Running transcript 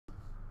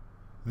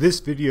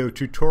This video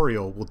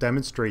tutorial will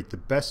demonstrate the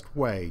best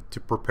way to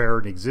prepare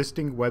an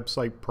existing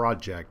website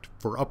project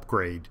for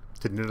upgrade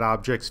to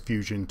NetObjects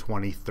Fusion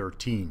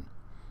 2013.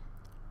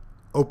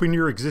 Open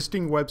your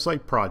existing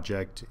website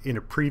project in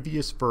a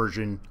previous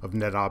version of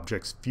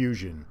NetObjects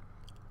Fusion.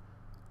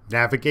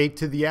 Navigate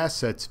to the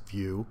Assets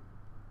view,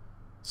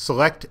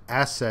 select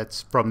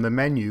Assets from the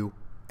menu,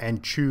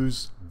 and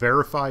choose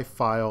Verify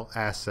File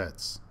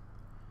Assets.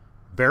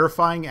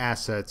 Verifying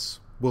assets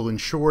will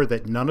ensure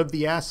that none of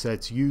the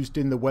assets used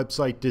in the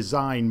website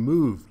design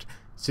moved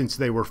since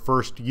they were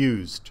first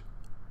used.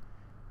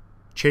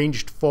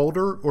 Changed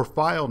folder or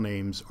file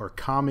names are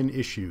common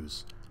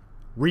issues.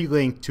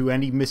 Relink to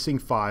any missing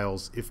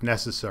files if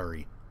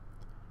necessary.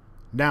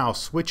 Now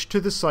switch to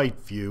the Site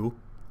view,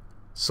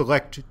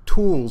 select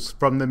Tools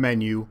from the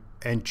menu,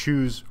 and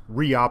choose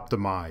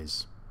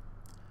Reoptimize.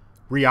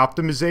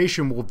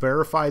 Reoptimization will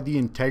verify the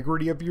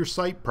integrity of your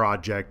site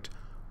project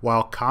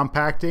while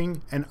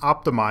compacting and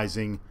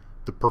optimizing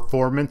the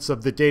performance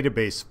of the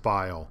database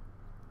file.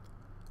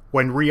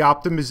 When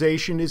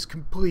reoptimization is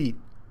complete,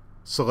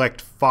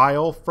 select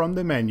File from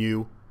the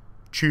menu,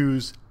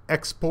 choose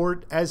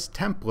Export as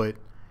Template,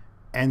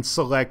 and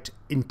select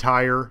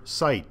Entire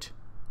Site.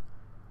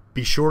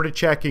 Be sure to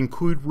check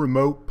Include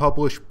Remote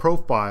Publish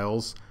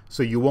Profiles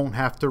so you won't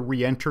have to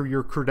re-enter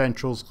your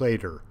credentials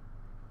later.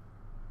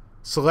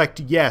 Select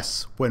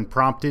Yes when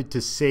prompted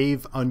to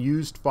save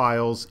unused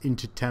files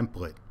into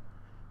template.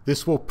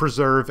 This will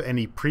preserve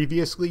any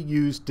previously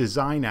used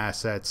design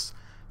assets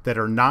that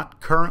are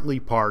not currently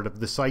part of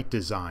the site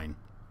design.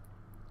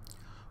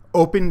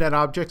 Open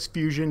NetObjects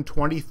Fusion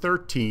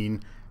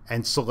 2013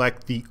 and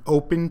select the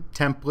Open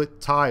Template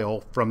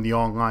tile from the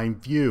online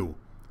view.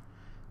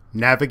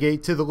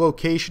 Navigate to the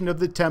location of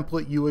the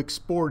template you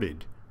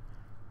exported.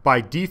 By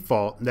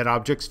default,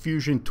 NetObjects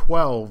Fusion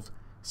 12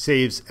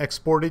 saves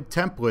exported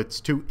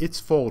templates to its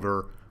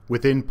folder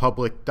within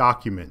Public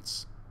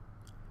Documents.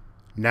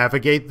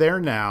 Navigate there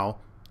now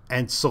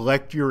and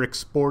select your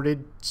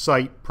exported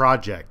site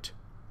project.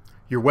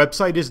 Your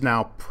website is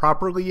now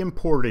properly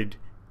imported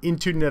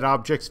into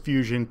NetObjects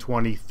Fusion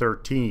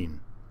 2013.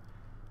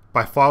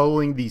 By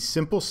following these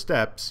simple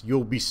steps,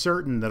 you'll be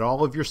certain that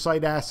all of your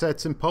site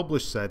assets and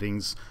publish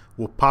settings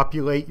will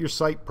populate your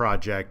site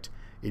project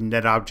in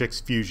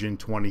NetObjects Fusion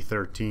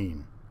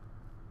 2013.